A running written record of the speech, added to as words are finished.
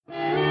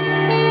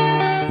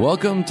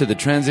Welcome to the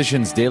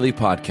Transitions Daily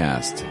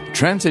podcast.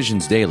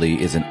 Transitions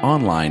Daily is an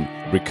online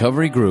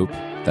recovery group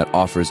that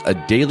offers a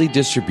daily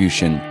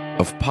distribution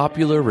of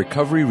popular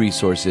recovery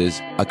resources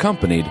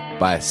accompanied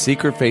by a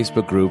secret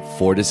Facebook group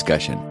for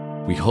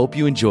discussion. We hope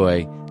you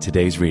enjoy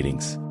today's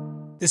readings.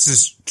 This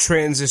is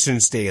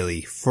Transitions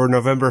Daily for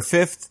November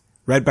 5th,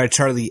 read by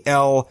Charlie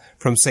L.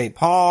 from St.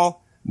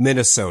 Paul,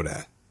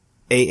 Minnesota.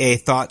 AA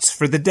thoughts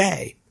for the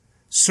day.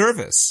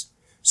 Service.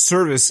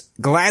 Service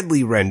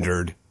gladly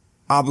rendered.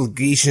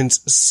 Obligations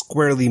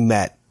squarely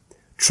met.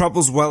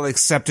 Troubles well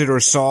accepted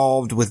or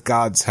solved with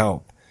God's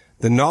help.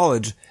 The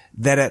knowledge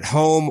that at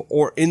home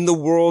or in the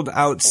world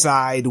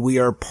outside we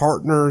are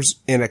partners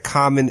in a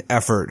common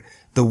effort.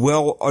 The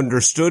well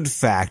understood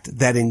fact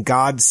that in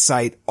God's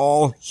sight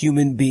all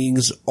human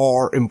beings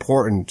are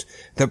important.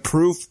 The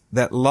proof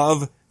that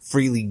love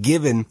freely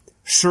given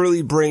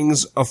surely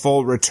brings a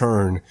full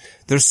return.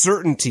 The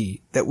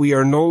certainty that we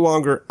are no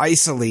longer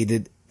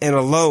isolated and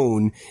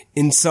alone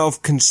in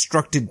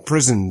self-constructed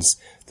prisons.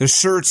 The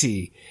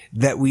surety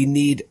that we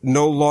need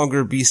no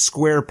longer be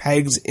square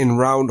pegs in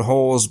round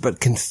holes,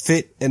 but can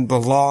fit and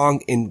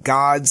belong in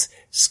God's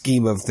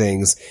scheme of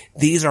things.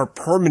 These are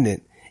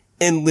permanent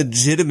and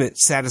legitimate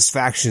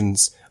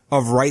satisfactions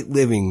of right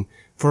living,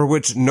 for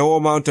which no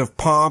amount of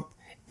pomp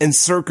and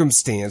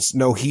circumstance,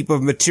 no heap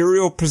of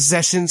material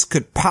possessions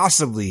could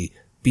possibly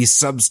be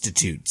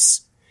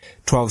substitutes.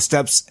 12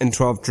 Steps and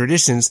 12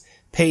 Traditions,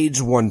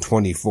 page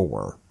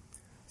 124.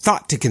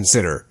 Thought to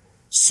consider.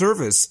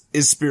 Service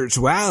is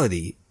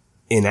spirituality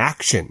in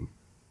action.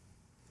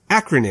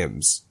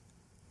 Acronyms.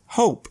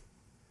 Hope.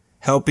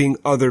 Helping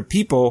other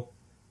people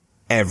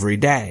every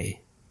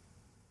day.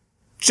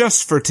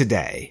 Just for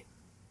today.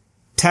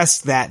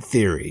 Test that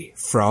theory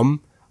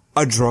from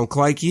A Drunk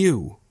Like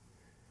You.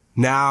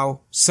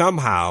 Now,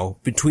 somehow,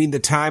 between the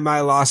time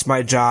I lost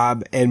my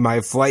job and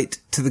my flight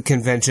to the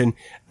convention,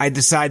 I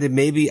decided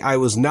maybe I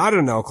was not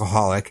an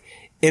alcoholic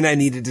and I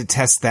needed to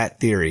test that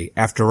theory.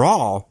 After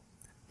all,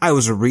 I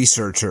was a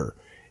researcher,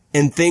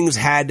 and things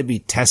had to be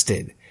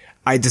tested.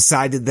 I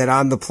decided that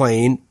on the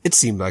plane, it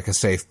seemed like a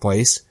safe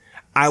place,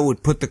 I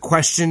would put the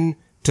question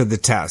to the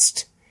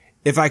test.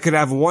 If I could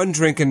have one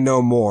drink and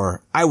no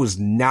more, I was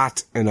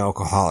not an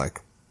alcoholic.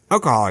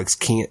 Alcoholics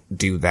can't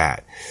do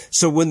that.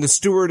 So when the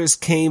stewardess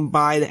came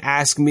by to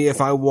ask me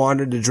if I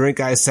wanted a drink,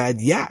 I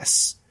said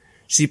yes.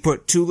 She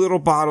put 2 little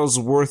bottles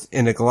worth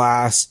in a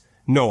glass,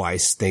 no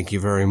ice, thank you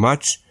very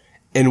much,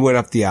 and went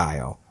up the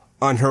aisle.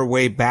 On her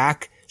way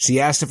back, she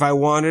asked if I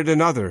wanted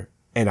another,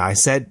 and I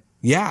said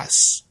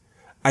yes.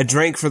 I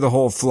drank for the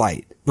whole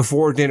flight,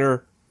 before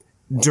dinner,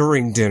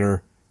 during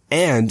dinner,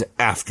 and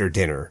after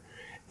dinner.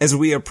 As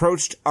we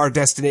approached our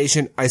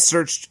destination, I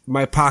searched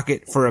my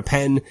pocket for a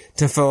pen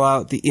to fill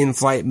out the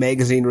in-flight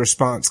magazine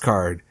response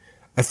card.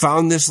 I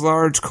found this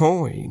large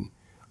coin.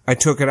 I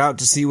took it out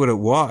to see what it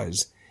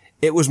was.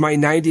 It was my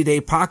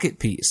 90-day pocket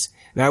piece,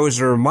 and I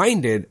was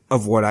reminded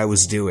of what I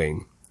was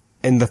doing.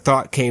 And the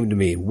thought came to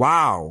me,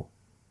 wow,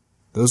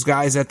 those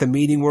guys at the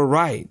meeting were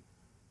right.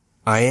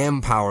 I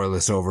am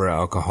powerless over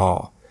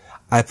alcohol.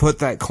 I put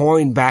that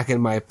coin back in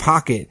my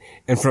pocket,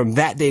 and from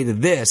that day to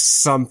this,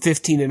 some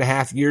 15 and a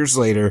half years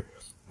later,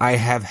 I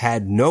have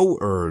had no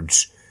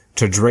urge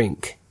to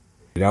drink.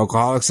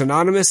 Alcoholics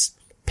Anonymous,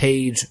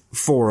 page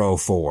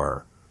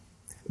 404.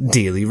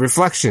 Daily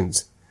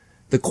Reflections.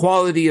 The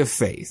quality of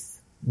faith.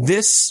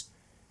 This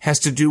has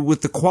to do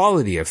with the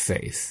quality of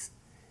faith.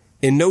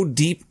 In no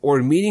deep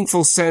or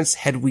meaningful sense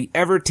had we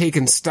ever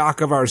taken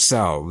stock of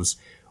ourselves.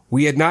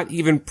 We had not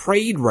even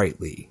prayed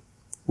rightly.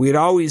 We had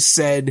always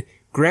said,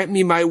 grant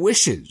me my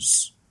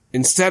wishes,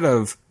 instead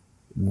of,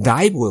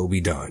 thy will be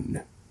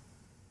done.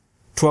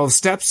 12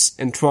 Steps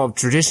and 12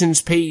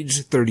 Traditions,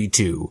 page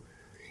 32.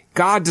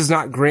 God does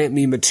not grant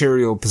me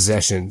material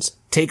possessions,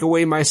 take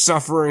away my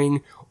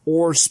suffering,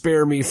 or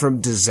spare me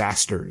from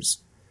disasters.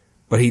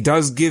 But he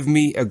does give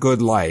me a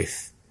good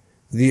life,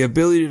 the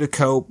ability to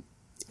cope,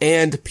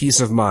 and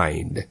peace of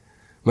mind.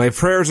 My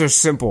prayers are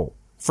simple.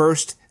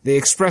 First, they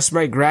express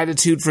my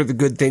gratitude for the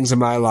good things in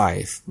my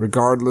life,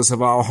 regardless of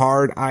how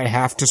hard I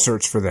have to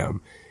search for them.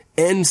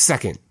 And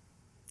second,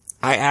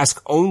 I ask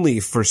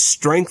only for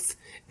strength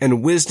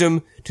and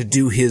wisdom to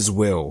do his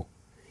will.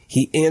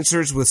 He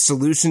answers with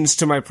solutions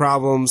to my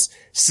problems,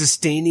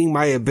 sustaining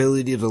my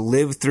ability to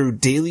live through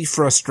daily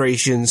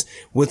frustrations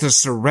with a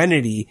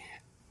serenity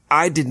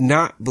I did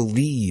not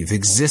believe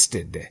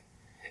existed,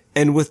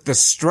 and with the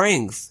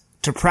strength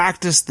to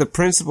practice the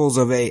principles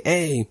of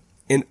AA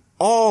in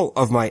all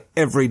of my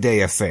everyday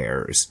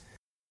affairs.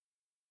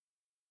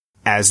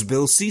 As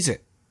Bill sees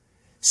it.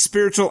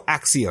 Spiritual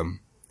axiom.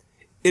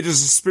 It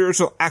is a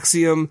spiritual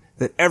axiom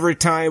that every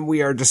time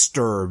we are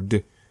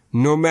disturbed,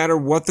 no matter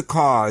what the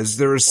cause,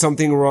 there is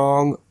something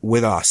wrong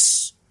with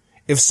us.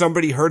 If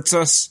somebody hurts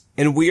us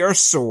and we are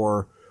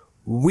sore,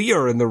 we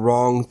are in the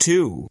wrong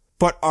too.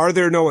 But are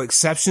there no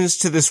exceptions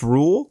to this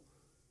rule?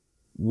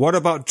 What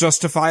about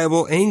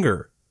justifiable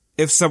anger?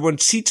 If someone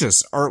cheats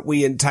us, aren't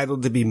we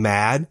entitled to be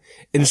mad?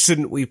 And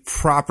shouldn't we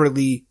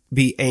properly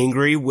be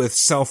angry with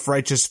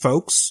self-righteous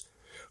folks?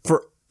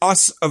 For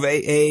us of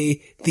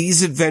AA,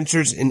 these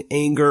adventures in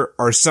anger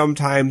are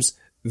sometimes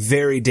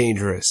very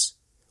dangerous.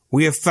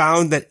 We have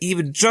found that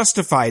even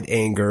justified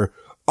anger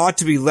ought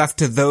to be left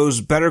to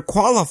those better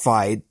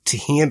qualified to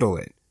handle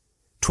it.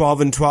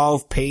 12 and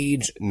 12,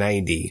 page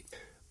 90.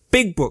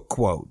 Big Book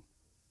quote.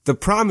 The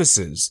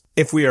promises.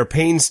 If we are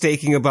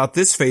painstaking about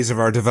this phase of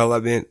our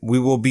development, we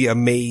will be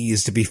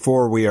amazed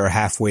before we are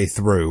halfway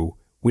through.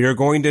 We are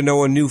going to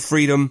know a new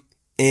freedom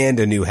and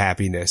a new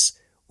happiness.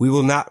 We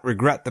will not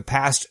regret the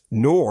past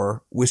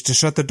nor wish to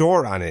shut the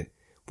door on it.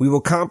 We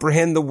will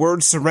comprehend the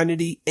word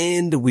serenity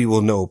and we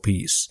will know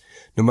peace.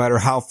 No matter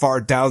how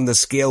far down the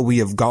scale we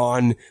have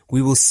gone,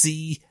 we will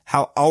see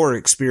how our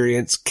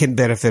experience can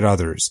benefit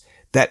others.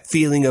 That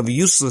feeling of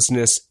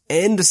uselessness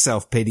and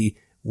self-pity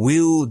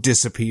will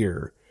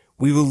disappear.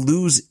 We will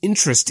lose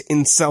interest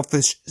in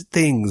selfish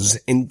things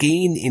and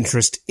gain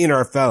interest in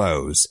our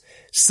fellows.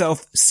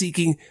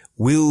 Self-seeking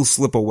will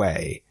slip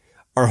away.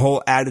 Our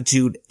whole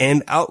attitude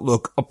and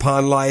outlook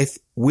upon life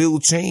will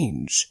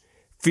change.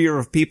 Fear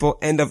of people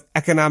and of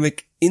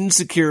economic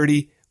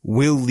insecurity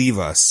will leave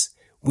us.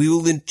 We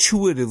will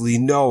intuitively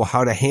know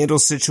how to handle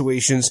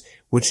situations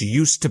which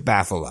used to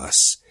baffle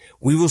us.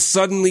 We will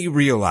suddenly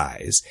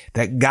realize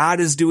that God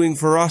is doing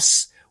for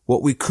us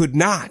what we could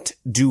not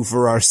do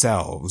for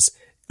ourselves.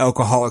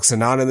 Alcoholics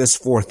Anonymous,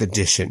 4th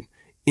edition.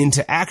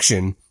 Into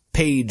Action,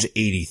 page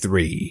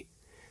 83.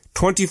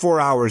 24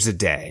 hours a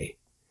day.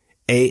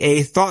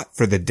 AA thought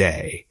for the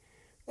day.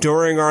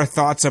 During our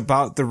thoughts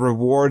about the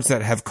rewards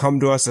that have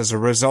come to us as a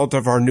result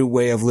of our new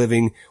way of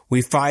living,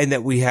 we find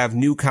that we have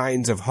new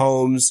kinds of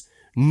homes,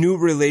 new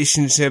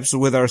relationships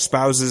with our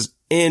spouses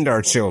and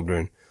our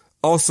children.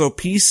 Also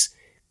peace,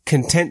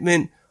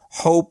 contentment,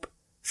 hope,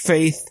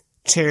 faith,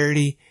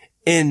 charity,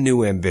 and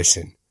new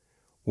ambition.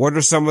 What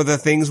are some of the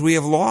things we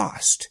have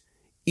lost?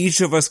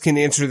 Each of us can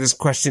answer this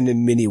question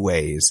in many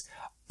ways.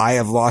 I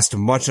have lost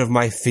much of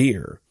my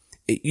fear.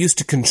 It used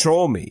to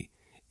control me.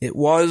 It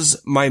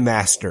was my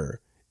master.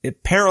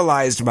 It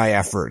paralyzed my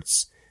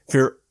efforts.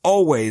 Fear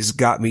always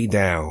got me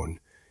down.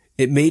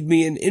 It made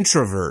me an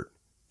introvert,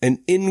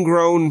 an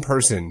ingrown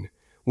person.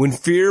 When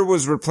fear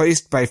was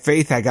replaced by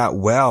faith, I got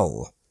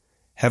well.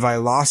 Have I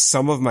lost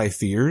some of my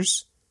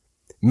fears?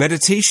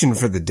 Meditation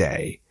for the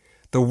day.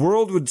 The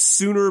world would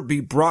sooner be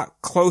brought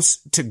close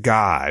to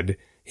God.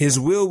 His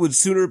will would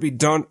sooner be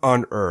done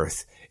on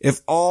earth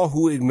if all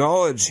who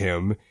acknowledge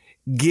him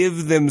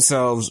give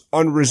themselves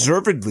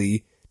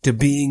unreservedly to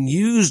being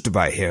used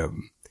by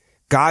him.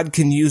 God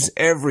can use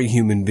every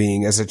human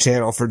being as a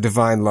channel for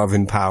divine love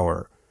and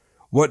power.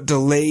 What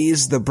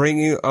delays the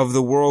bringing of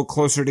the world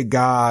closer to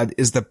God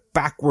is the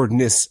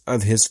backwardness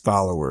of his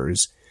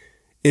followers.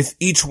 If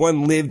each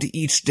one lived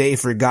each day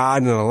for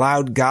God and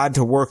allowed God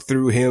to work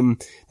through him,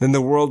 then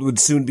the world would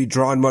soon be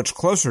drawn much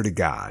closer to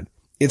God,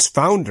 its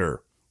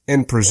founder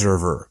and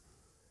preserver.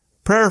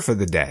 Prayer for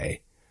the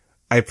day.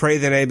 I pray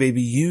that I may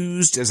be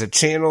used as a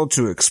channel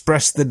to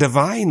express the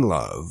divine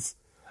love.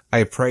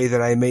 I pray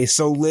that I may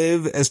so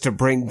live as to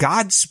bring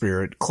God's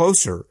Spirit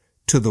closer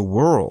to the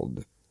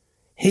world.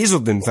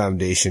 Hazelden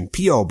Foundation,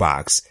 P.O.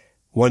 Box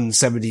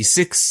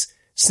 176,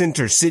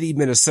 Center City,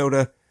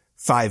 Minnesota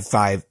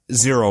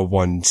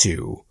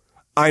 55012.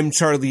 I'm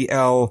Charlie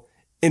L.,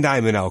 and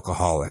I'm an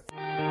alcoholic.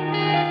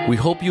 We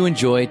hope you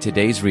enjoyed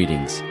today's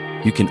readings.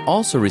 You can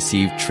also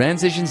receive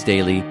Transitions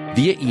Daily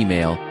via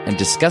email and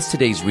discuss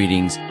today's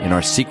readings in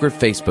our secret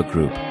Facebook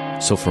group.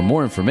 So for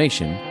more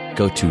information,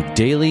 go to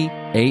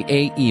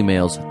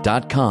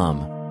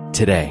dailyaaemails.com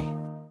today.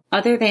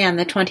 Other than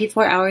the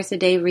 24 hours a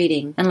day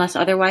reading, unless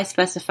otherwise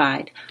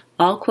specified,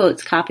 all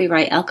quotes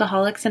copyright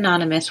Alcoholics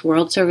Anonymous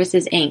World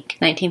Services,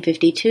 Inc.,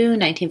 1952,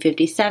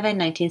 1957,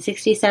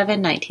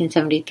 1967,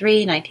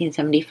 1973,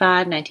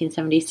 1975,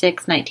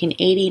 1976,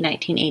 1980,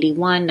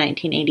 1981,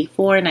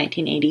 1984,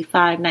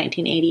 1985,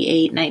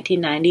 1988,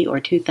 1990, or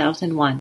 2001.